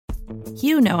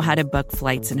You know how to book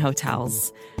flights and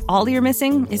hotels. All you're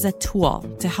missing is a tool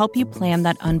to help you plan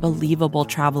that unbelievable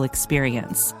travel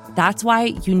experience. That's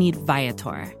why you need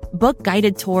Viator. Book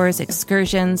guided tours,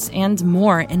 excursions, and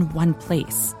more in one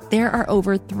place. There are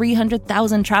over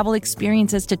 300,000 travel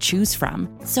experiences to choose from,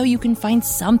 so you can find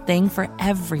something for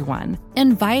everyone.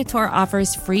 And Viator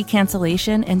offers free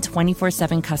cancellation and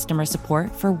 24/7 customer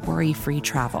support for worry-free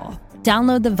travel.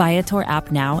 Download the Viator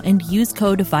app now and use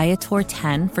code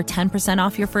Viator10 for 10%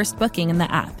 off your first booking in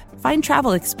the app. Find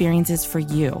travel experiences for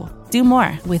you. Do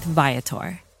more with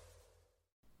Viator.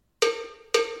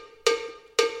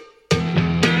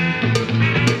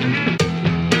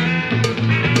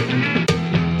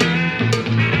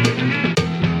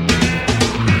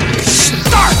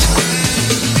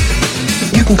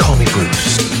 You can call me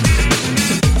Bruce.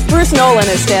 Bruce Nolan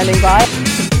is standing by.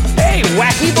 Hey,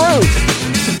 Wacky Bruce!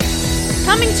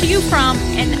 Coming to you from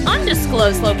an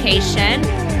undisclosed location,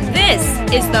 this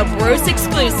is the Bruce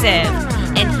Exclusive.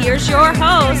 And here's your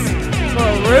host,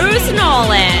 Bruce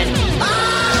Nolan.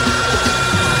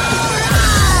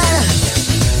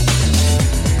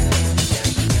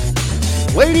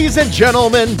 Ladies and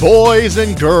gentlemen, boys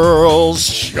and girls,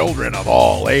 children of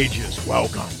all ages,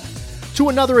 welcome to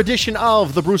another edition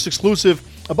of the Bruce Exclusive,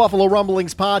 a Buffalo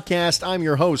Rumblings podcast. I'm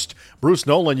your host, Bruce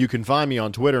Nolan. You can find me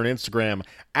on Twitter and Instagram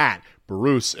at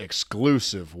Bruce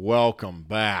Exclusive. Welcome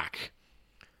back.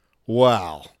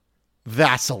 Well,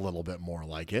 that's a little bit more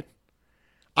like it.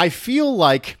 I feel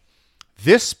like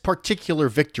this particular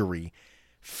victory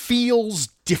feels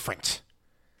different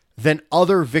than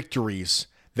other victories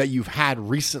that you've had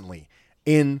recently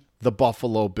in the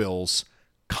Buffalo Bills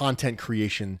content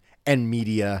creation and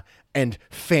media and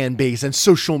fan base and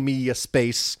social media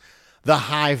space, the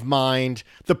hive mind,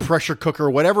 the pressure cooker,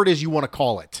 whatever it is you want to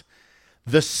call it.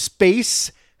 The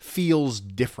space feels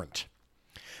different.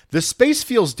 The space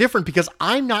feels different because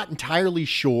I'm not entirely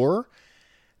sure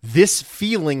this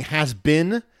feeling has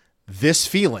been this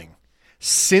feeling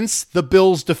since the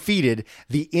Bills defeated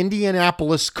the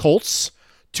Indianapolis Colts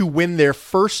to win their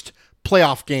first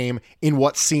playoff game in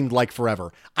what seemed like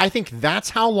forever. I think that's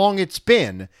how long it's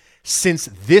been since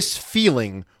this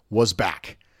feeling was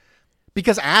back.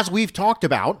 Because as we've talked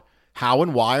about, how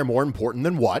and why are more important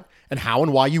than what, and how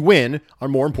and why you win are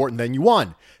more important than you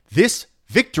won. This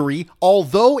victory,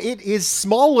 although it is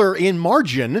smaller in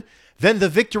margin than the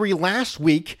victory last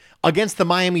week against the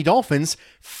Miami Dolphins,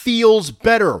 feels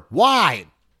better. Why?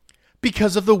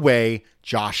 Because of the way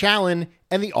Josh Allen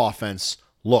and the offense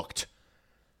looked.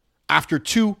 After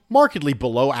two markedly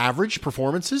below average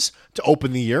performances to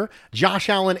open the year, Josh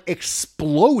Allen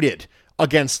exploded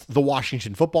against the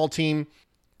Washington football team.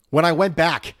 When I went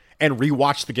back and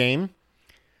rewatched the game,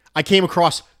 I came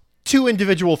across two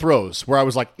individual throws where I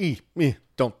was like,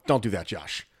 don't do that,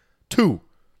 Josh. Two.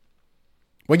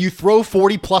 When you throw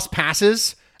 40 plus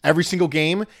passes every single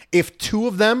game, if two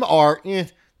of them are,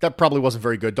 that probably wasn't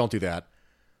very good, don't do that.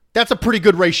 That's a pretty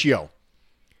good ratio.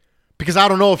 Because I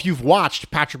don't know if you've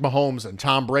watched Patrick Mahomes and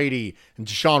Tom Brady and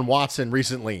Deshaun Watson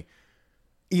recently.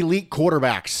 Elite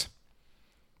quarterbacks.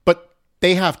 But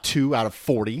they have 2 out of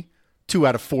 40, 2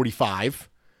 out of 45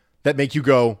 that make you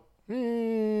go,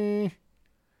 And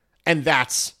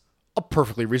that's a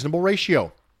perfectly reasonable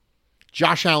ratio.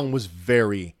 Josh Allen was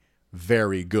very,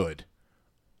 very good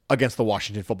against the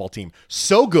Washington football team.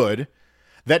 So good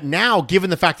that now, given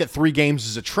the fact that 3 games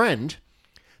is a trend,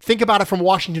 think about it from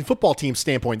Washington football team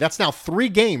standpoint. That's now 3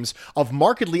 games of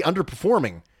markedly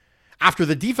underperforming after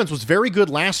the defense was very good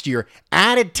last year,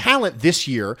 added talent this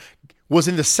year, was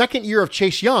in the second year of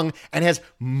Chase Young, and has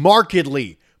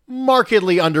markedly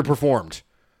underperformed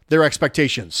their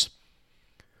expectations.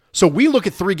 So we look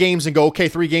at 3 games and go, okay,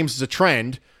 3 games is a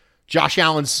trend. Josh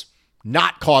Allen's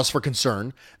not cause for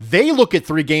concern. They look at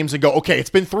 3 games and go, okay, it's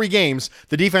been 3 games.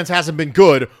 The defense hasn't been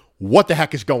good. What the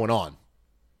heck is going on?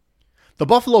 The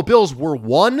Buffalo Bills were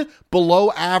 1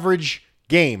 below average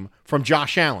game from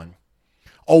Josh Allen,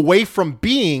 away from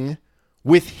being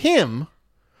with him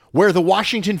where the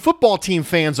Washington football team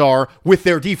fans are with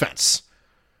their defense,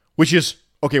 which is,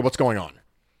 okay, what's going on?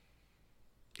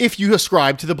 If you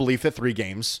ascribe to the belief that 3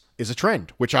 games is a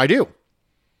trend, which I do.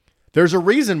 There's a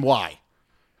reason why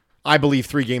I believe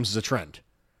 3 games is a trend.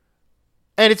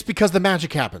 And it's because the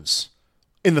magic happens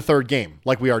in the 3rd game,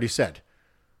 like we already said.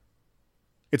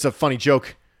 It's a funny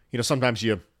joke. Sometimes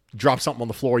you drop something on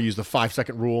the floor, use the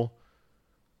 5-second rule.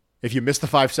 If you miss the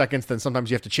 5 seconds, then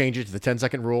sometimes you have to change it to the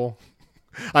 10-second rule.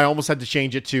 I almost had to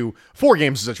change it to 4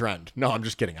 games is a trend. No, I'm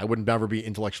just kidding. I would never be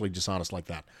intellectually dishonest like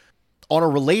that. On a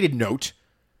related note,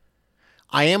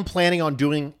 I am planning on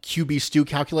doing QB stew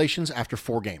calculations after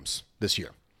 4 games this year.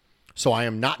 So I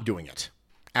am not doing it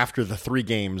after the 3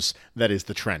 games that is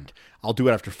the trend. I'll do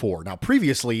it after 4. Now,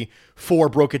 previously, 4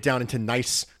 broke it down into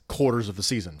nice quarters of the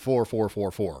season. 4, 4,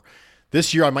 4, 4.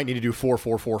 This year, I might need to do 4,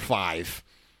 4, 4, 5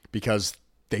 because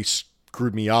they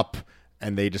screwed me up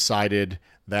and they decided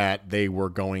that they were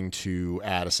going to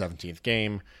add a 17th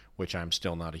game, which I'm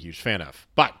still not a huge fan of.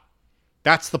 But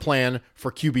that's the plan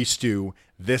for QB Stew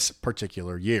this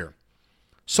particular year.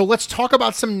 So let's talk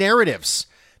about some narratives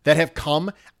that have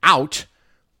come out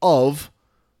of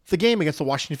the game against the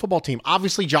Washington football team.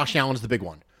 Obviously, Josh Allen is the big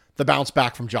one. The bounce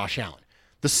back from Josh Allen.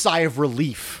 The sigh of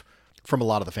relief from a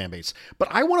lot of the fan base. But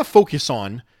I want to focus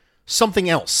on something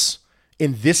else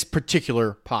in this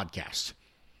particular podcast.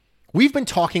 We've been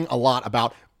talking a lot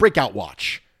about breakout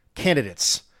watch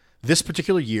candidates this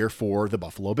particular year for the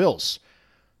Buffalo Bills.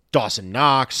 Dawson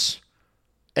Knox,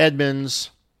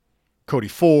 Edmonds, Cody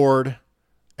Ford,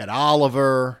 Ed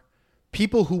Oliver,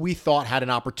 people who we thought had an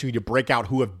opportunity to break out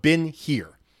who have been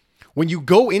here. When you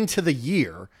go into the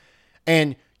year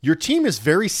and your team is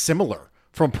very similar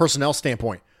from a personnel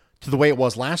standpoint to the way it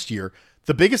was last year,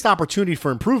 the biggest opportunity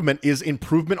for improvement is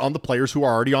improvement on the players who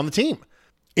are already on the team.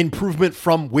 Improvement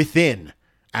from within,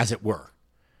 as it were.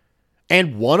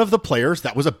 And one of the players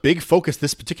that was a big focus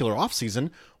this particular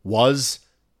offseason was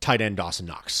tight end Dawson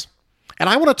Knox. And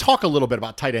I want to talk a little bit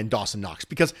about tight end Dawson Knox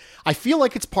because I feel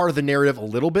like it's part of the narrative a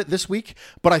little bit this week,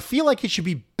 but I feel like it should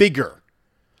be bigger.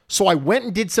 So I went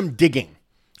and did some digging.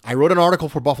 I wrote an article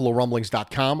for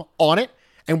BuffaloRumblings.com on it,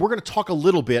 and we're going to talk a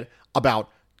little bit about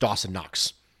Dawson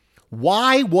Knox.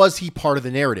 Why was he part of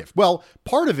the narrative? Well,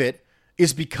 part of it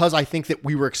is because I think that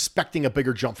we were expecting a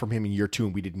bigger jump from him in year 2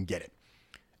 and we didn't get it.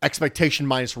 Expectation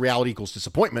minus reality equals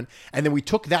disappointment. And then we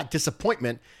took that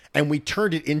disappointment and we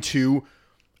turned it into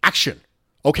action.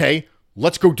 Okay,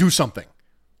 let's go do something,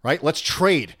 right? Let's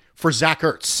trade for Zach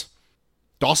Ertz.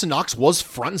 Dawson Knox was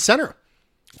front and center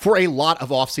for a lot of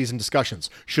offseason discussions.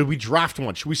 Should we draft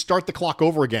one? Should we start the clock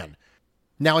over again?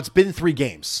 Now, it's been 3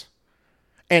 games.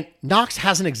 And Knox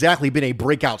hasn't exactly been a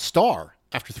breakout star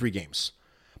after 3 games.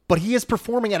 But he is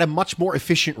performing at a much more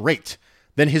efficient rate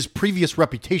than his previous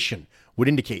reputation would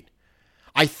indicate.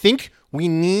 I think we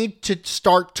need to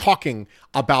start talking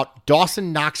about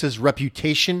Dawson Knox's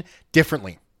reputation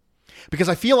differently. Because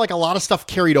I feel like a lot of stuff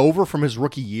carried over from his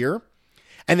rookie year.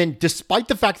 And then despite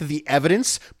the fact that the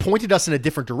evidence pointed us in a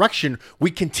different direction,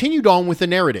 we continued on with the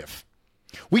narrative.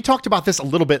 We talked about this a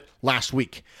little bit last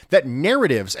week, that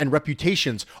narratives and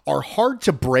reputations are hard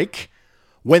to break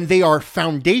when they are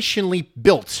foundationally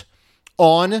built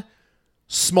on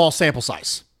small sample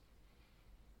size.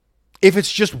 If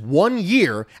it's just 1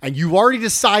 year and you've already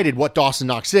decided what Dawson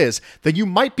Knox is, then you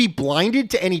might be blinded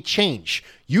to any change.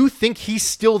 You think he's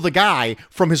still the guy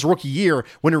from his rookie year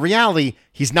when in reality,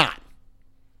 he's not.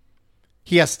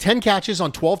 He has 10 catches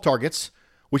on 12 targets,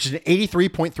 which is an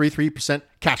 83.33%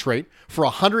 catch rate for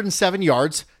 107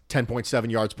 yards,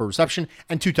 10.7 yards per reception,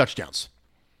 and 2 touchdowns.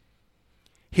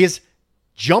 His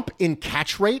jump in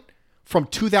catch rate from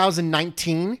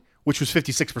 2019, which was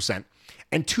 56%,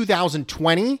 and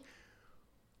 2020,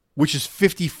 which is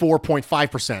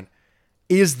 54.5%,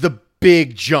 is the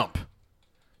big jump.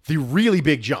 The really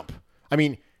big jump. I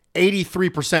mean,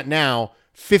 83% now,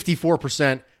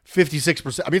 54%,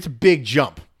 56%. I mean, it's a big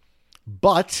jump.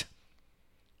 But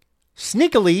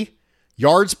sneakily,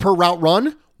 yards per route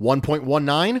run,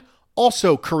 1.19,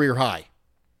 also career high.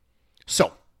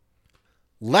 So,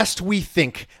 lest we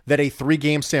think that a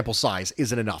 3-game sample size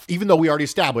isn't enough, even though we already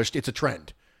established it's a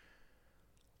trend.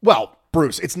 Well,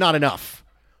 Bruce, it's not enough.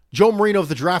 Joe Marino of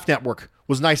the Draft Network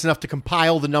was nice enough to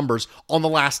compile the numbers on the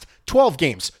last 12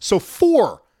 games. So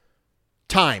 4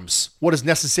 times what is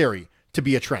necessary to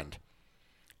be a trend,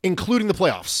 including the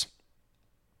playoffs.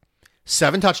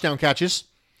 7 touchdown catches,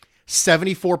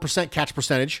 74% catch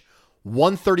percentage,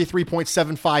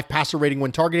 133.75 passer rating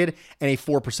when targeted, and a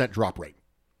 4% drop rate.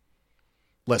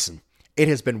 Listen, it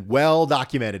has been well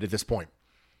documented at this point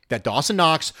that Dawson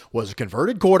Knox was a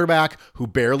converted quarterback who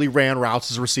barely ran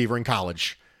routes as a receiver in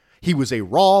college. He was a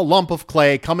raw lump of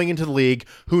clay coming into the league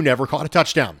who never caught a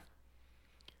touchdown.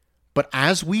 But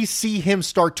as we see him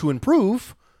start to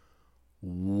improve,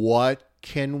 what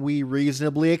can we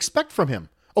reasonably expect from him?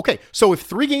 Okay, so if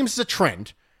 3 games is a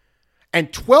trend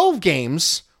and 12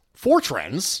 games, 4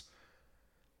 trends,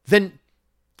 then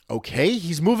okay,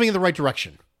 he's moving in the right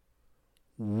direction.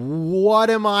 What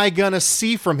am I going to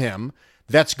see from him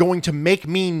that's going to make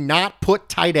me not put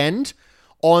tight end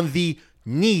on the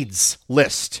needs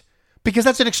list? Because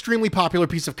that's an extremely popular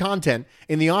piece of content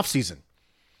in the offseason.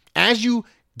 As you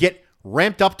get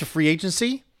ramped up to free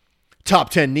agency, top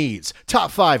 10 needs,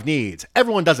 top 5 needs,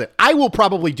 everyone does it. I will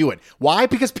probably do it. Why?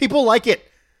 Because people like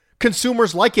it.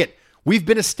 Consumers like it. We've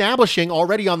been establishing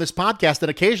already on this podcast that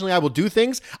occasionally I will do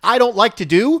things I don't like to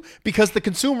do because the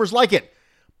consumers like it.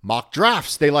 Mock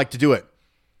drafts, they like to do it.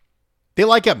 They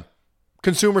like them.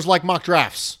 Consumers like mock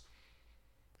drafts.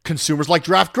 Consumers like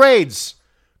draft grades.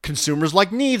 Consumers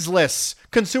like needs lists.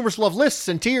 Consumers love lists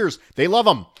and tiers. They love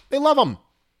them. They love them.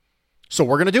 So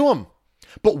we're going to do them.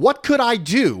 But what could I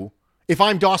do if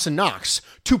I'm Dawson Knox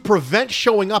to prevent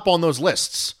showing up on those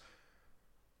lists?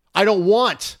 I don't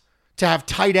want to have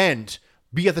tight end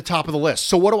be at the top of the list.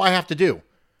 So what do I have to do?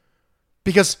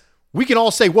 Because we can all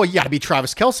say, well, you got to be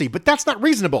Travis Kelce, but that's not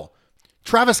reasonable.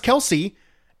 Travis Kelce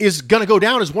is going to go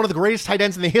down as one of the greatest tight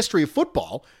ends in the history of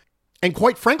football. And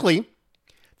quite frankly,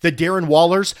 the Darren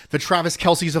Wallers, the Travis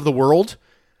Kelces of the world,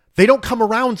 they don't come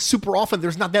around super often.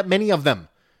 There's not that many of them.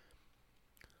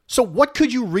 So what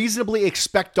could you reasonably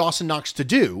expect Dawson Knox to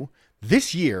do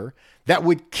this year that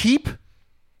would keep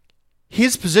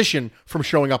his position from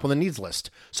showing up on the needs list?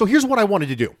 So here's what I wanted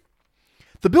to do.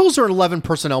 The Bills are an 11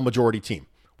 personnel majority team.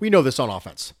 We know this on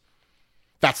offense.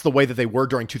 That's the way that they were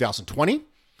during 2020.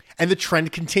 And the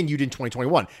trend continued in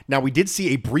 2021. Now, we did see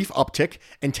a brief uptick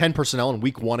in 10 personnel in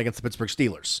week 1 against the Pittsburgh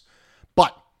Steelers.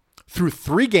 But through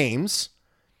 3 games,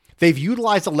 they've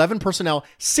utilized 11 personnel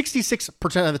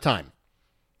 66% of the time.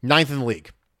 9th in the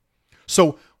league.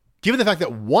 So, given the fact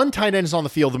that one tight end is on the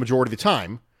field the majority of the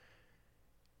time,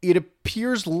 it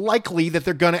appears likely that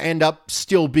they're going to end up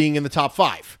still being in the top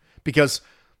 5. Because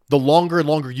the longer and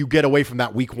longer you get away from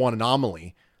that week 1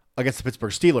 anomaly against the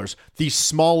Pittsburgh Steelers, the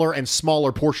smaller and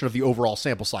smaller portion of the overall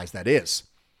sample size that is.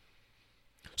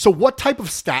 So what type of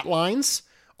stat lines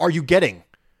are you getting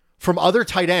from other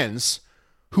tight ends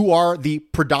who are the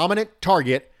predominant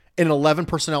target in an 11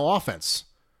 personnel offense?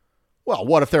 Well,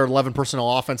 what if they're an 11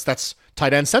 personnel offense that's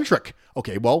tight end centric?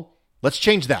 Okay, well, let's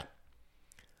change that.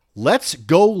 Let's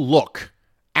go look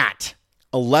at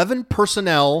 11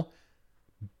 personnel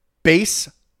base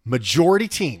majority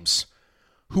teams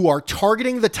who are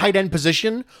targeting the tight end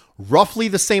position roughly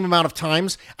the same amount of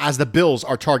times as the Bills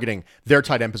are targeting their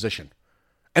tight end position.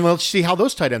 And let's see how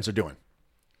those tight ends are doing.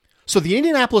 So the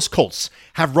Indianapolis Colts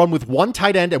have run with one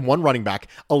tight end and one running back,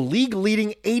 a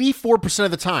league-leading 84%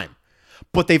 of the time,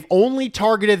 but they've only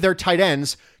targeted their tight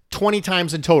ends 20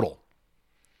 times in total.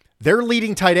 Their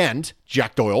leading tight end,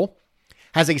 Jack Doyle,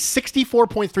 has a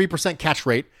 64.3% catch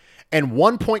rate and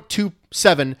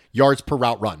 1.27 yards per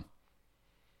route run.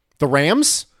 The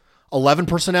Rams, 11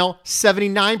 personnel,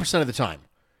 79% of the time.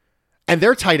 And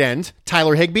their tight end,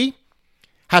 Tyler Higbee,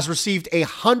 has received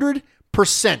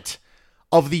 100%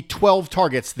 of the 12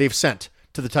 targets they've sent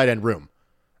to the tight end room.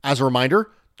 As a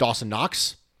reminder, Dawson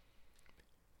Knox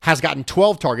has gotten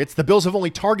 12 targets. The Bills have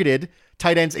only targeted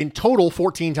tight ends in total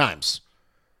 14 times.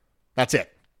 That's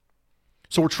it.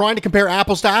 So we're trying to compare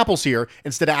apples to apples here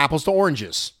instead of apples to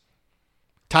oranges.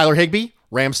 Tyler Higbee,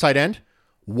 Rams tight end,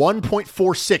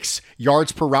 1.46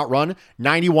 yards per route run,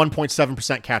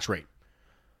 91.7% catch rate.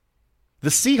 The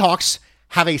Seahawks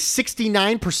have a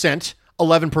 69%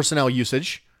 11 personnel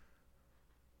usage,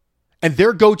 and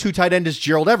their go-to tight end is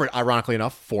Gerald Everett, ironically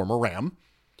enough, former Ram,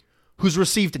 who's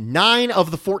received 9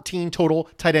 of the 14 total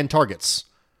tight end targets.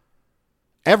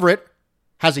 Everett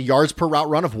has a yards per route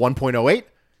run of 1.08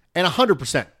 and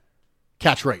 100%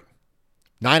 catch rate.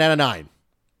 9 out of 9.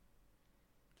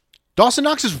 Dawson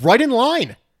Knox is right in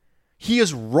line. He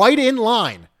is right in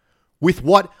line with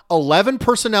what 11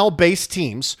 personnel-based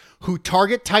teams who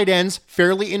target tight ends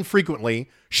fairly infrequently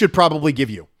should probably give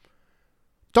you.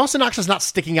 Dawson Knox is not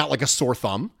sticking out like a sore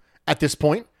thumb at this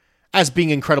point as being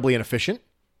incredibly inefficient.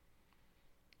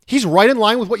 He's right in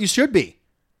line with what you should be.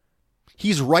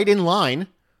 He's right in line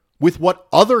with what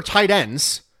other tight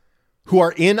ends who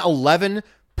are in 11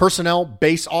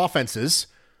 personnel-based offenses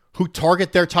who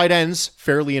target their tight ends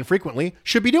fairly infrequently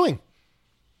should be doing.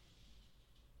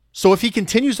 So if he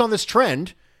continues on this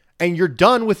trend and you're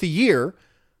done with the year,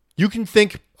 you can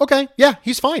think, okay, yeah,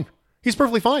 he's fine. He's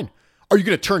perfectly fine. Are you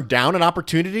going to turn down an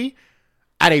opportunity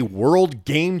at a world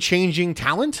game-changing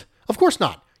talent? Of course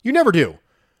not. You never do.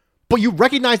 But you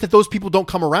recognize that those people don't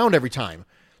come around every time.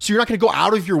 So you're not going to go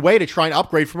out of your way to try and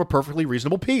upgrade from a perfectly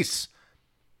reasonable piece.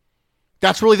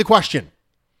 That's really the question.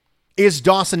 Is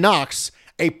Dawson Knox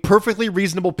a perfectly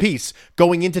reasonable piece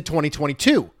going into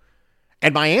 2022?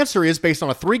 And my answer is, based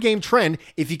on a 3-game trend,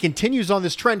 if he continues on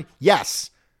this trend, yes.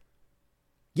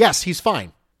 Yes, he's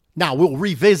fine. Now, we'll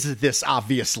revisit this,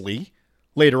 obviously,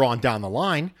 later on down the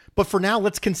line. But for now,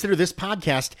 let's consider this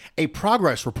podcast a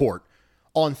progress report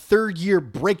on third-year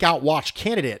breakout watch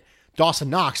candidate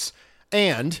Dawson Knox.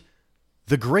 And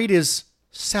the grade is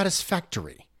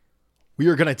satisfactory. We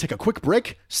are going to take a quick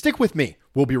break. Stick with me.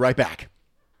 We'll be right back.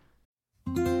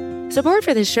 Support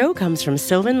for this show comes from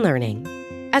Sylvan Learning.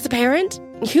 As a parent,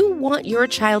 you want your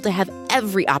child to have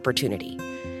every opportunity,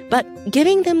 but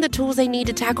giving them the tools they need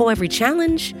to tackle every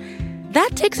challenge,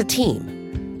 that takes a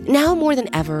team. Now more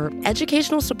than ever,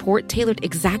 educational support tailored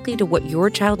exactly to what your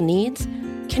child needs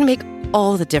can make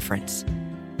all the difference.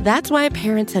 That's why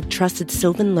parents have trusted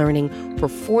Sylvan Learning for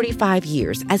 45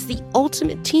 years as the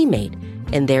ultimate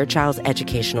teammate in their child's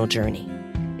educational journey,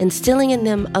 instilling in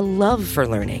them a love for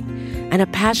learning and a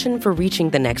passion for reaching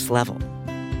the next level.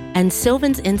 And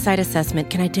Sylvan's Insight Assessment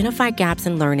can identify gaps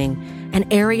in learning and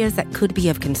areas that could be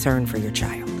of concern for your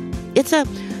child. It's a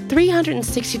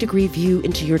 360-degree view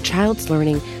into your child's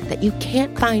learning that you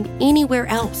can't find anywhere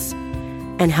else,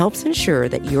 and helps ensure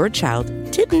that your child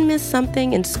didn't miss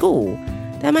something in school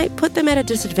that might put them at a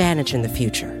disadvantage in the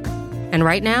future. And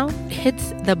right now,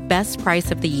 it's the best price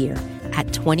of the year at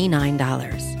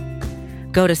 $29.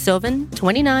 Go to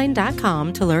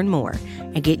sylvan29.com to learn more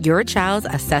and get your child's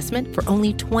assessment for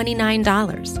only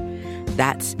 $29.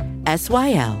 That's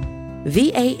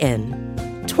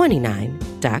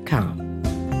SYLVAN29.com.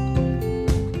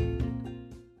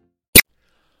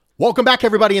 Welcome back,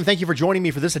 everybody, and thank you for joining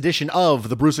me for this edition of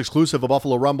the Bruce Exclusive, a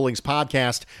Buffalo Rumblings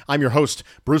podcast. I'm your host,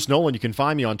 Bruce Nolan. You can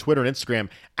find me on Twitter and Instagram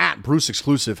at Bruce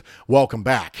Exclusive. Welcome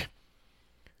back.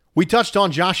 We touched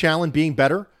on Josh Allen being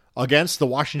better against the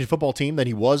Washington football team than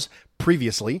he was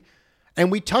previously,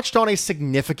 and we touched on a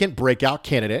significant breakout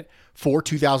candidate for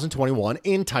 2021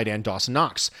 in tight end Dawson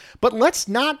Knox. But let's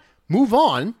not move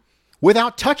on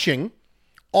without touching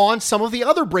on some of the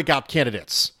other breakout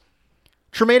candidates.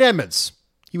 Tremaine Edmunds.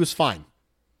 He was fine.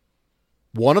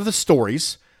 One of the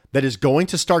stories that is going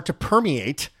to start to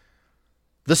permeate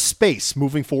the space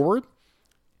moving forward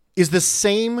is the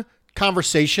same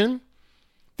conversation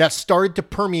that started to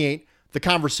permeate the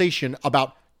conversation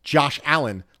about Josh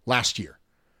Allen last year.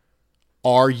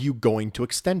 Are you going to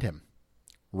extend him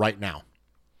right now?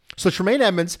 So Tremaine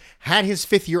Edmunds had his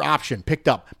fifth-year option picked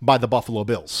up by the Buffalo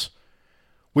Bills,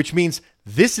 which means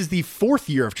this is the fourth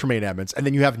year of Tremaine Edmunds, and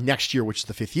then you have next year, which is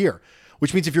the fifth year.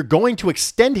 Which means if you're going to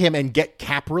extend him and get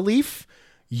cap relief,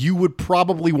 you would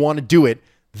probably want to do it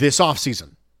this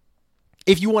offseason.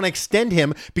 If you want to extend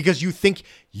him because you think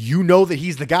you know that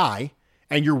he's the guy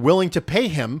and you're willing to pay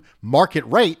him market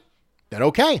rate, then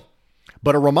okay.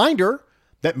 But a reminder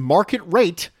that market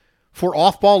rate for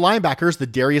off-ball linebackers, the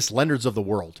Darius Leonards of the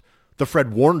world, the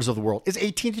Fred Warners of the world, is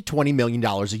 $18 to $20 million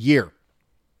a year.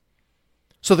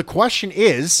 So the question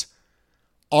is,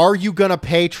 are you going to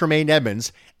pay Tremaine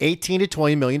Edmunds $18 to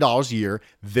 $20 million a year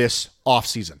this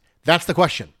offseason? That's the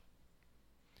question.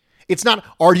 It's not,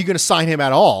 are you going to sign him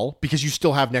at all because you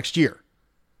still have next year?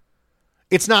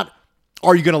 It's not,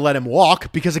 are you going to let him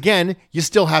walk because, again, you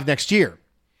still have next year?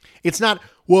 It's not,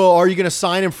 well, are you going to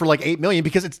sign him for like $8 million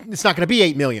because it's not going to be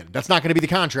 $8 million. That's not going to be the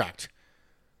contract.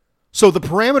 So the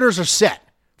parameters are set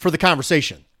for the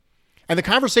conversation. And the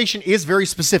conversation is very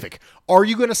specific. Are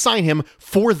you going to sign him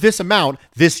for this amount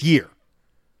this year?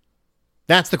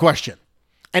 That's the question.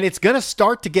 And it's going to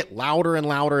start to get louder and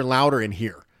louder and louder in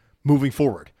here moving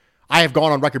forward. I have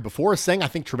gone on record before as saying I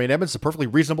think Tremaine Edmunds is a perfectly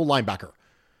reasonable linebacker.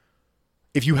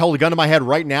 If you held a gun to my head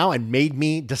right now and made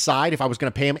me decide if I was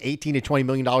going to pay him $18 to $20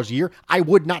 million a year, I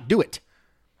would not do it.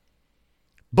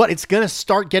 But it's going to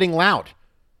start getting loud.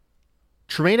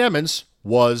 Tremaine Edmunds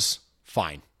was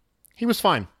fine. He was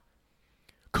fine.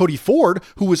 Cody Ford,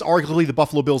 who was arguably the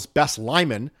Buffalo Bills' best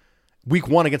lineman, week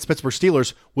one against Pittsburgh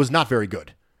Steelers, was not very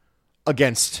good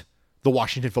against the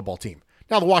Washington football team.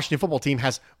 Now, the Washington football team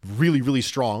has really, really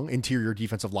strong interior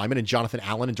defensive linemen in Jonathan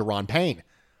Allen and Daron Payne,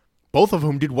 both of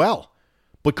whom did well.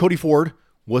 But Cody Ford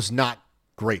was not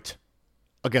great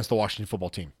against the Washington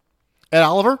football team. Ed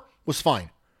Oliver was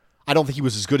fine. I don't think he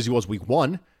was as good as he was week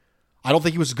one. I don't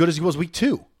think he was as good as he was week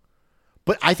two.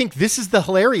 But I think this is the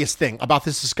hilarious thing about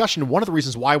this discussion, and one of the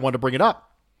reasons why I wanted to bring it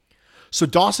up. So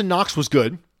Dawson Knox was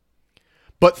good,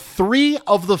 but 3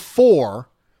 of the 4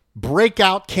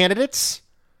 breakout candidates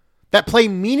that play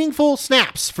meaningful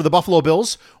snaps for the Buffalo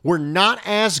Bills were not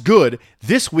as good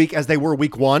this week as they were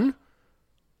week one,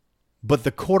 but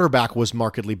the quarterback was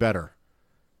markedly better.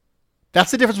 That's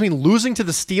the difference between losing to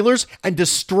the Steelers and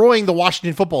destroying the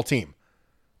Washington football team.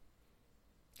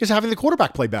 Is having the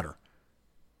quarterback play better.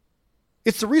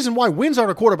 It's the reason why wins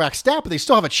aren't a quarterback stat, but they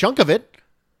still have a chunk of it.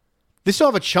 They still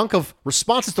have a chunk of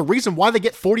response. It's the reason why they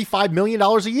get $45 million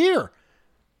a year.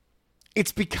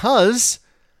 It's because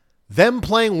them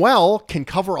playing well can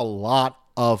cover a lot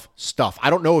of stuff. I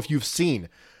don't know if you've seen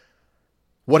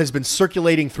what has been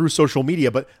circulating through social media,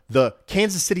 but the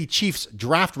Kansas City Chiefs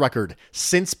draft record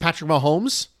since Patrick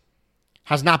Mahomes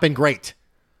has not been great.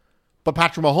 But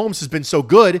Patrick Mahomes has been so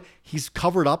good, he's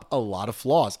covered up a lot of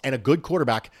flaws. And a good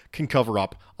quarterback can cover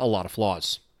up a lot of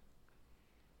flaws.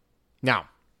 Now,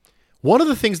 one of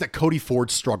the things that Cody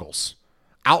Ford struggles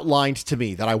outlined to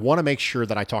me that I want to make sure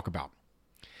that I talk about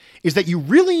is that you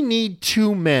really need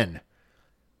two men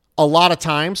a lot of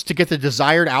times to get the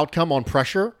desired outcome on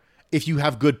pressure if you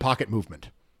have good pocket movement.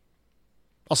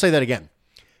 I'll say that again.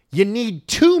 You need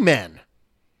two men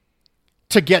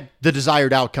to get the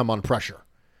desired outcome on pressure.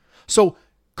 So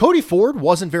Cody Ford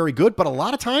wasn't very good, but a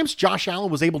lot of times Josh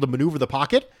Allen was able to maneuver the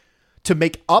pocket to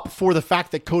make up for the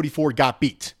fact that Cody Ford got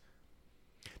beat.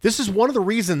 This is one of the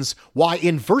reasons why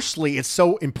inversely it's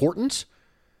so important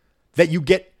that you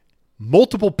get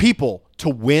multiple people to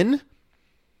win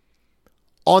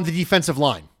on the defensive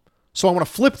line. So I want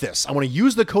to flip this. I want to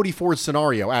use the Cody Ford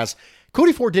scenario as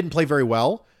Cody Ford didn't play very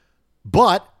well,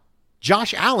 but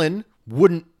Josh Allen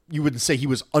you wouldn't say he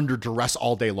was under duress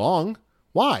all day long.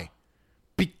 Why?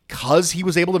 Because he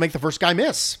was able to make the first guy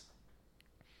miss.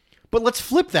 But let's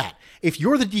flip that. If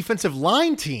you're the defensive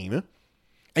line team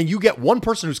and you get one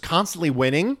person who's constantly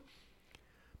winning,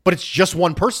 but it's just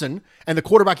one person and the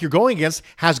quarterback you're going against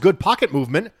has good pocket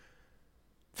movement,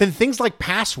 then things like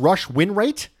pass rush win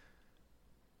rate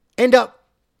end up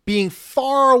being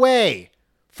far away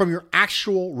from your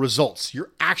actual results, your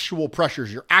actual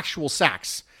pressures, your actual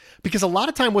sacks. Because a lot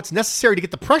of time what's necessary to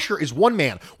get the pressure is one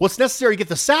man. What's necessary to get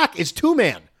the sack is two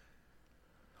man.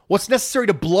 What's necessary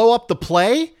to blow up the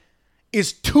play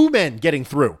is two men getting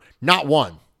through, not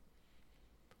one.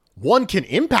 One can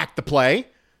impact the play.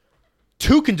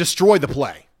 Two can destroy the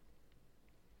play.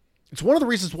 It's one of the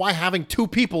reasons why having two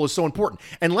people is so important.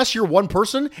 Unless your one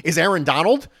person is Aaron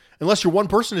Donald, unless your one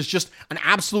person is just an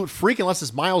absolute freak, unless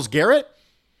it's Myles Garrett,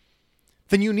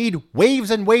 then you need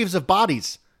waves and waves of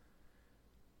bodies.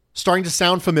 Starting to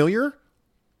sound familiar?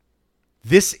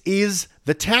 This is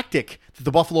the tactic that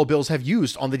the Buffalo Bills have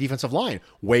used on the defensive line.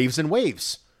 Waves and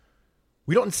waves.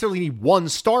 We don't necessarily need one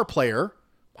star player.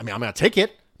 I mean, I'm going to take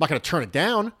it. I'm not going to turn it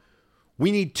down.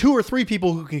 We need two or three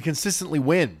people who can consistently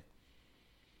win.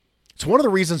 It's one of the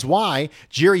reasons why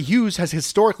Jerry Hughes has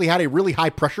historically had a really high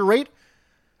pressure rate,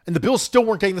 and the Bills still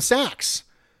weren't getting the sacks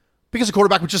because the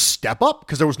quarterback would just step up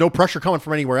because there was no pressure coming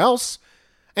from anywhere else.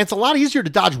 And it's a lot easier to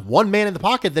dodge one man in the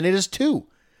pocket than it is two.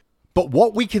 But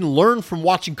what we can learn from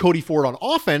watching Cody Ford on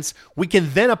offense, we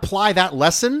can then apply that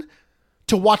lesson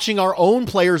to watching our own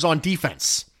players on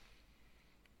defense.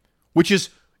 Which is,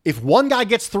 if one guy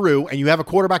gets through and you have a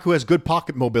quarterback who has good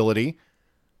pocket mobility,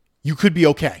 you could be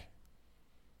okay.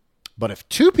 But if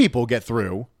two people get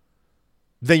through,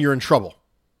 then you're in trouble.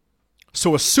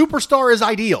 So a superstar is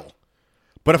ideal.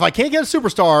 But if I can't get a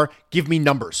superstar, give me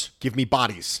numbers, give me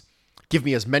bodies. Give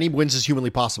me as many wins as humanly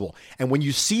possible. And when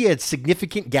you see a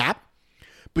significant gap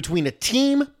between a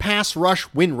team pass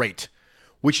rush win rate,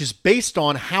 which is based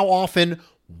on how often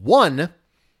one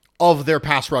of their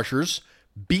pass rushers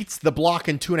beats the block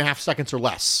in 2.5 seconds or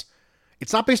less.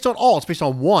 It's not based on all, it's based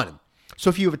on one. So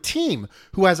if you have a team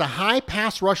who has a high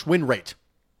pass rush win rate,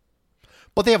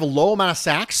 but they have a low amount of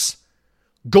sacks,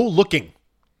 go looking.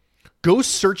 Go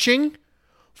searching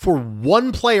for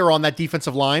one player on that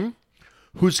defensive line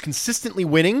who's consistently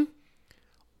winning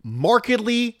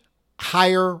markedly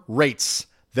higher rates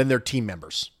than their team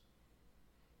members.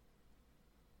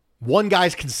 One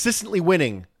guy's consistently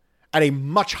winning at a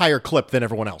much higher clip than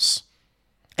everyone else.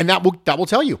 And that will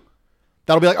tell you.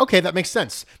 That'll be like, okay, that makes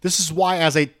sense. This is why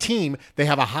as a team, they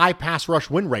have a high pass rush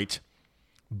win rate,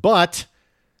 but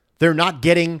they're not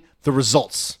getting the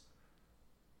results.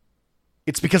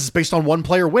 It's because it's based on one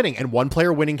player winning, and one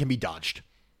player winning can be dodged.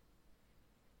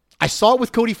 I saw it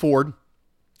with Cody Ford,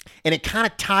 and it kind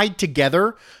of tied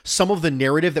together some of the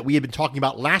narrative that we had been talking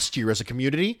about last year as a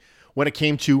community when it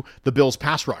came to the Bills'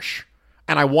 pass rush.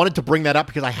 And I wanted to bring that up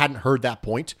because I hadn't heard that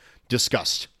point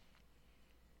discussed.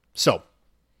 So,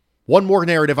 one more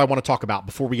narrative I want to talk about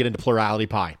before we get into plurality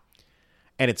pie,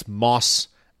 and it's Moss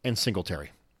and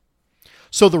Singletary.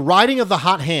 So the riding of the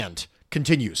hot hand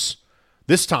continues.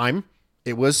 This time,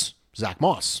 it was Zach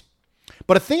Moss.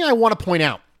 But a thing I want to point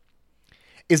out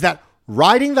is that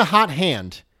riding the hot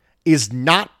hand is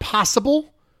not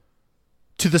possible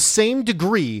to the same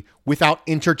degree without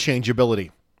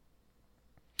interchangeability.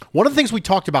 One of the things we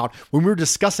talked about when we were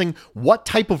discussing what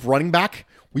type of running back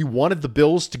we wanted the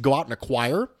Bills to go out and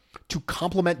acquire to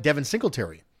complement Devin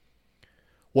Singletary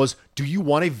was, do you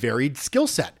want a varied skill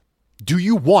set? Do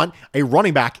you want a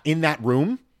running back in that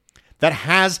room that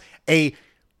has a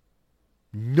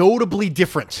notably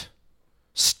different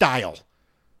style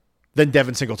than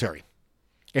Devin Singletary?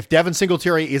 If Devin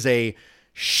Singletary is a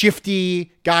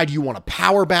shifty guy? Do you want a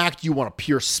power back? Do you want a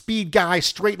pure speed guy,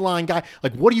 straight line guy?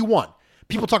 Like, what do you want?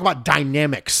 People talk about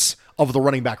dynamics of the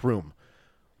running back room.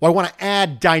 Well, I want to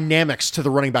add dynamics to the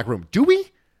running back room. Do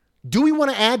we? Do we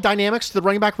want to add dynamics to the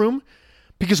running back room?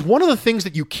 Because one of the things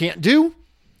that you can't do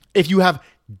if you have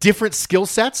different skill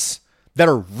sets that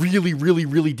are really, really,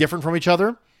 really different from each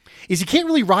other is you can't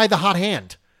really ride the hot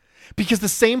hand. Because the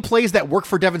same plays that work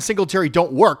for Devin Singletary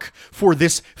don't work for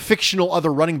this fictional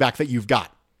other running back that you've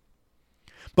got.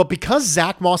 But because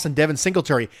Zach Moss and Devin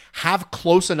Singletary have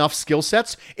close enough skill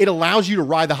sets, it allows you to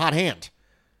ride the hot hand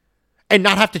and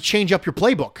not have to change up your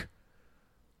playbook.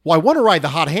 Well, I want to ride the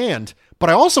hot hand, but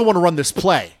I also want to run this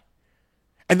play.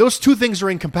 And those two things are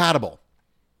incompatible.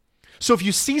 So if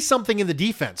you see something in the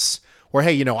defense where,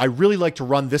 hey, I really like to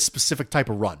run this specific type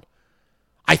of run,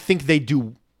 I think they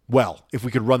do well if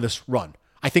we could run this run.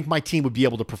 I think my team would be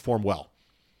able to perform well.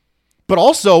 But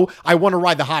also, I want to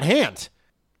ride the hot hand.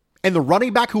 And the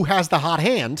running back who has the hot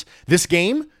hand this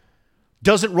game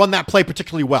doesn't run that play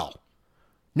particularly well.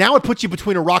 Now it puts you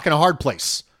between a rock and a hard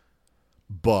place.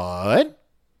 But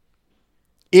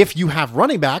if you have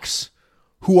running backs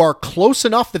who are close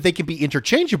enough that they can be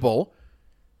interchangeable,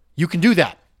 you can do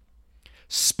that.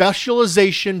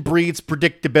 Specialization breeds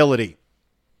predictability.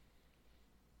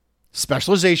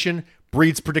 Specialization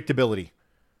breeds predictability.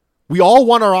 We all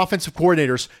want our offensive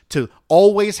coordinators to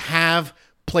always have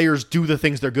players do the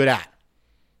things they're good at.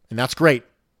 And that's great.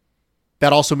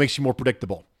 That also makes you more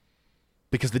predictable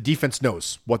because the defense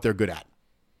knows what they're good at.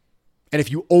 And if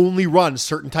you only run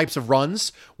certain types of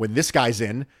runs when this guy's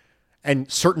in and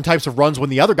certain types of runs when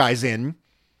the other guy's in,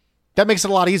 that makes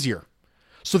it a lot easier.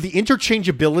 So the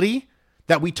interchangeability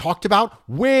that we talked about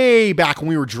way back when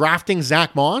we were drafting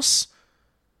Zach Moss,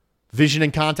 vision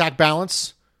and contact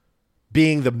balance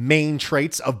being the main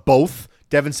traits of both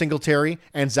Devin Singletary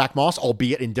and Zach Moss,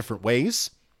 albeit in different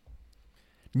ways.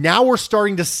 Now we're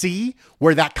starting to see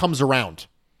where that comes around.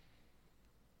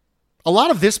 A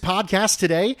lot of this podcast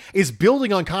today is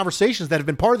building on conversations that have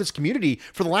been part of this community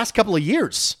for the last couple of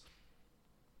years.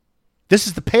 This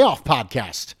is the Payoff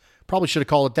Podcast. Probably should have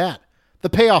called it that. The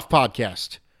Payoff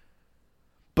Podcast.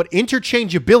 But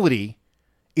interchangeability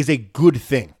is a good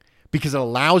thing because it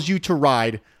allows you to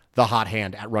ride the hot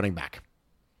hand at running back.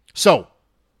 So,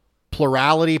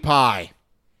 plurality pie.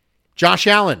 Josh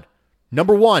Allen,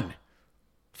 number 1,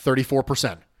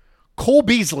 34%. Cole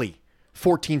Beasley,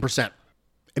 14%.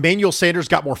 Emmanuel Sanders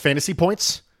got more fantasy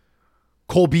points.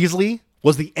 Cole Beasley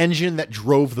was the engine that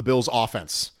drove the Bills'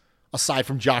 offense, aside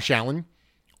from Josh Allen,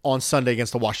 on Sunday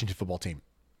against the Washington football team.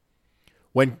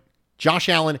 When Josh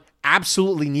Allen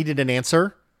absolutely needed an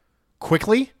answer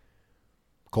quickly,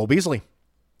 Cole Beasley,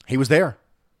 he was there.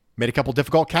 Made a couple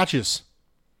difficult catches.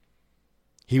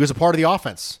 He was a part of the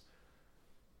offense.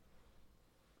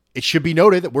 It should be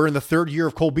noted that we're in the third year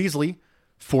of Cole Beasley,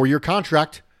 4-year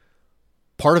contract.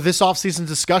 Part of this offseason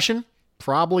discussion,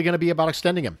 probably going to be about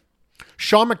extending him.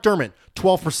 Sean McDermott,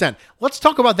 12%. Let's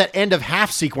talk about that end of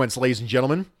half sequence, ladies and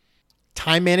gentlemen.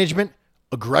 Time management,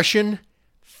 aggression,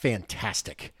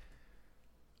 fantastic.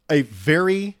 A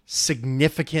very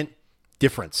significant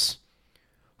difference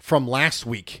from last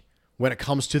week when it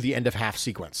comes to the end of half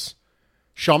sequence.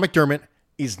 Sean McDermott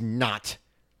is not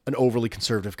an overly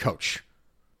conservative coach.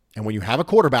 And when you have a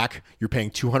quarterback, you're paying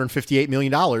 $258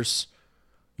 million.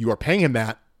 You are paying him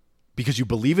that because you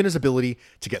believe in his ability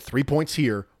to get 3 points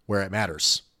here where it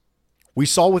matters. We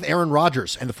saw with Aaron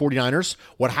Rodgers and the 49ers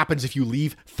what happens if you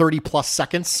leave 30 plus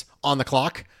seconds on the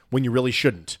clock when you really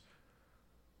shouldn't.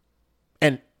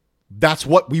 And that's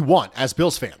what we want as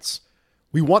Bills fans.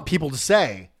 We want people to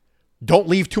say, don't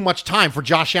leave too much time for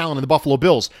Josh Allen and the Buffalo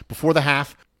Bills before the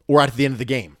half or at the end of the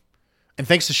game. And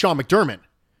thanks to Sean McDermott,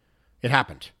 it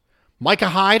happened. Micah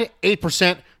Hyde,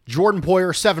 8%. Jordan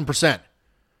Poyer, 7%.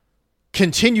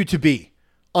 Continue to be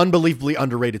unbelievably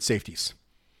underrated safeties.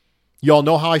 You all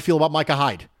know how I feel about Micah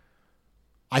Hyde.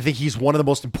 I think he's one of the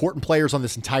most important players on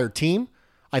this entire team.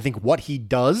 I think what he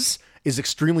does is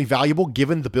extremely valuable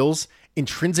given the Bills'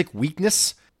 intrinsic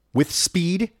weakness with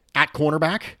speed at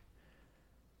cornerback.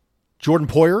 Jordan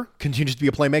Poyer continues to be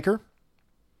a playmaker.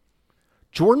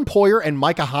 Jordan Poyer and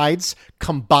Micah Hyde's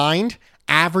combined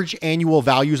average annual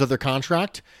values of their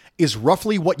contract is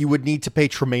roughly what you would need to pay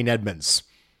Tremaine Edmonds.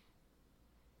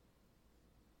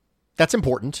 That's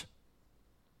important.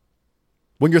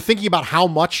 When you're thinking about how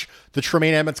much the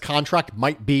Tremaine Edmonds contract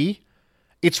might be,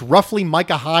 it's roughly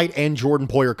Micah Hyde and Jordan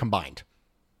Poyer combined.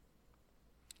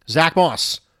 Zach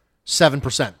Moss,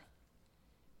 7%.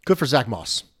 Good for Zach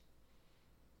Moss.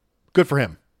 Good for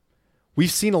him.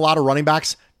 We've seen a lot of running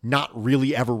backs not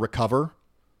really ever recover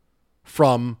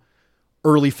from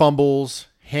early fumbles,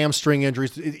 hamstring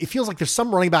injuries. It feels like there's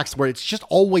some running backs where it's just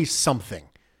always something.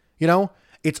 You know,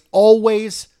 it's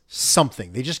always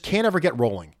something. They just can't ever get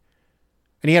rolling.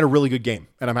 And he had a really good game,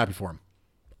 and I'm happy for him.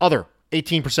 Other,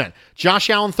 18%. Josh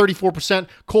Allen, 34%.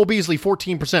 Cole Beasley,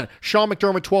 14%. Sean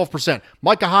McDermott, 12%.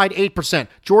 Micah Hyde, 8%.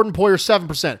 Jordan Poyer,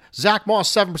 7%. Zach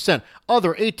Moss, 7%.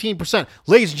 Other, 18%.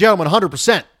 Ladies and gentlemen,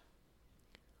 100%.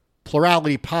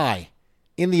 Plurality pie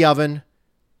in the oven,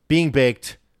 being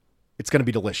baked. It's going to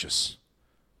be delicious.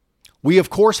 We, of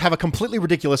course, have a completely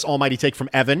ridiculous almighty take from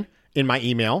Evan in my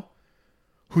email,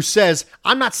 who says,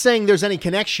 I'm not saying there's any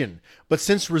connection, but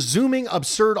since resuming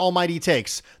absurd almighty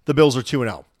takes, the Bills are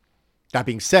 2-0. That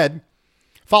being said,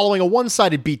 following a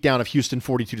one-sided beatdown of Houston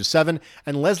 42-7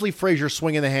 and Leslie Frazier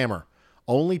swinging the hammer,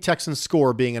 only Texans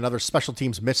score being another special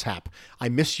teams mishap. I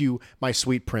miss you, my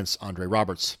sweet Prince, Andre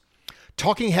Roberts.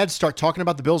 Talking heads start talking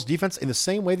about the Bills' defense in the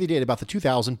same way they did about the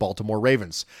 2000 Baltimore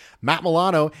Ravens. Matt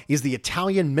Milano is the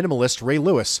Italian minimalist Ray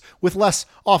Lewis with less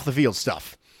off-the-field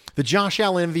stuff. The Josh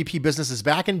Allen MVP business is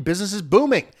back and business is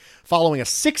booming following a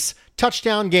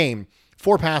 6-touchdown game,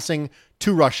 4 passing,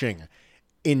 2 rushing.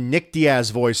 In Nick Diaz's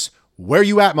voice, where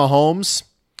you at, Mahomes?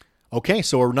 Okay,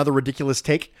 so another ridiculous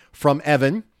take from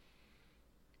Evan.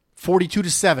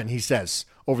 42-7, he says,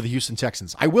 over the Houston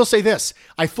Texans. I will say this.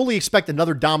 I fully expect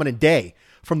another dominant day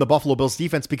from the Buffalo Bills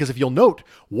defense because if you'll note,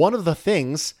 one of the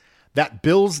things that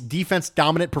Bills defense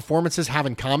dominant performances have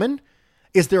in common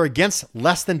is they're against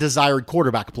less than desired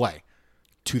quarterback play.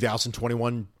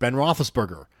 2021 Ben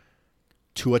Roethlisberger,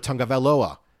 Tua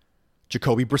Tagovailoa,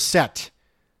 Jacoby Brissett,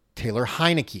 Taylor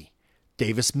Heineke,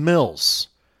 Davis Mills.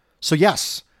 So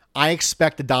yes, I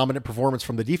expect a dominant performance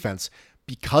from the defense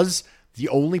because the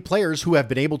only players who have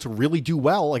been able to really do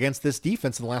well against this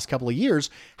defense in the last couple of years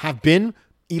have been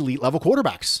elite level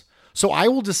quarterbacks. So I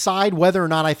will decide whether or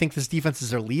not I think this defense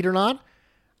is elite or not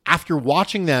after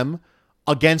watching them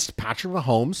against Patrick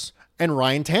Mahomes and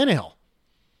Ryan Tannehill.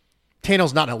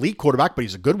 Tannehill's not an elite quarterback, but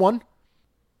he's a good one.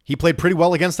 He played pretty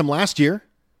well against them last year.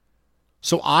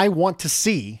 So I want to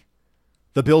see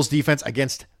the Bills defense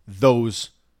against those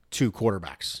 2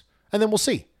 quarterbacks. And then we'll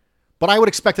see. But I would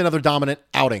expect another dominant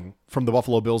outing from the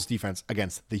Buffalo Bills defense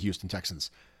against the Houston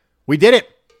Texans. We did it.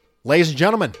 Ladies and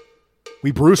gentlemen,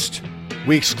 we Bruced.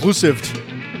 We exclusived.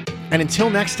 And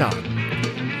until next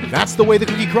time, that's the way the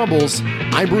cookie crumbles.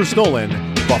 I'm Bruce Nolan,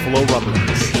 Buffalo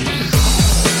Rumblings.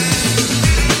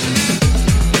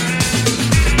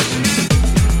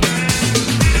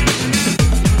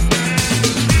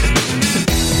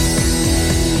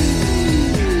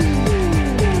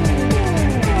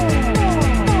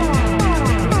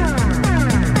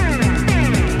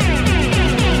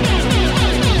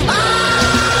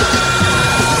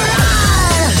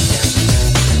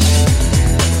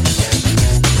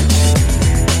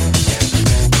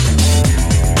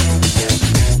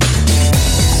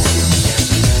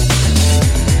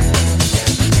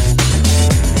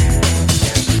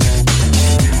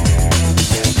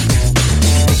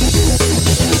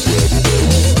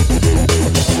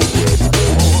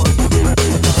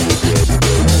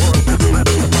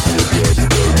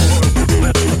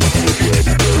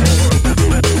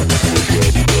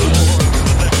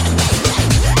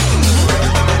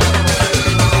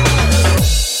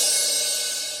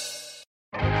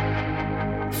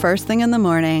 First thing in the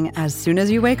morning, as soon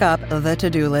as you wake up, the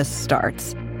to-do list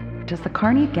starts. Does the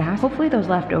car need gas? Hopefully those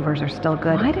leftovers are still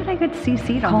good. Why did I get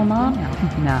CC'd on Mom?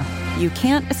 No. You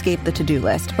can't escape the to-do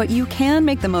list, but you can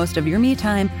make the most of your me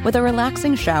time with a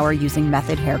relaxing shower using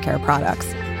Method Hair Care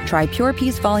products. Try Pure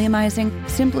Peace Volumizing,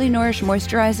 Simply Nourish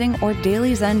Moisturizing, or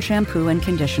Daily Zen Shampoo and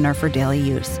Conditioner for daily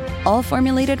use. All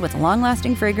formulated with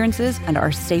long-lasting fragrances and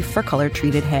are safe for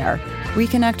color-treated hair.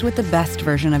 Reconnect with the best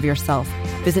version of yourself.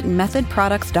 Visit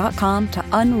methodproducts.com to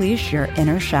unleash your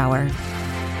inner shower.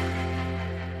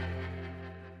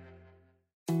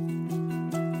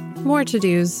 More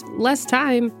to-dos, less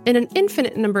time, and an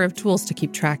infinite number of tools to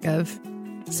keep track of.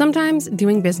 Sometimes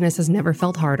doing business has never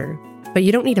felt harder, but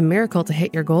you don't need a miracle to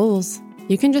hit your goals.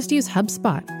 You can just use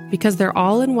HubSpot, because their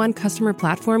all-in-one customer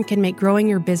platform can make growing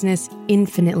your business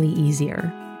infinitely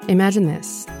easier. Imagine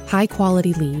this: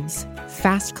 high-quality leads,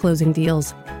 fast closing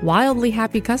deals, wildly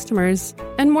happy customers,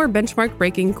 and more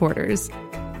benchmark-breaking quarters.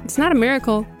 It's not a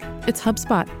miracle, it's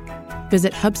HubSpot.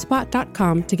 Visit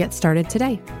HubSpot.com to get started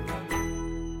today.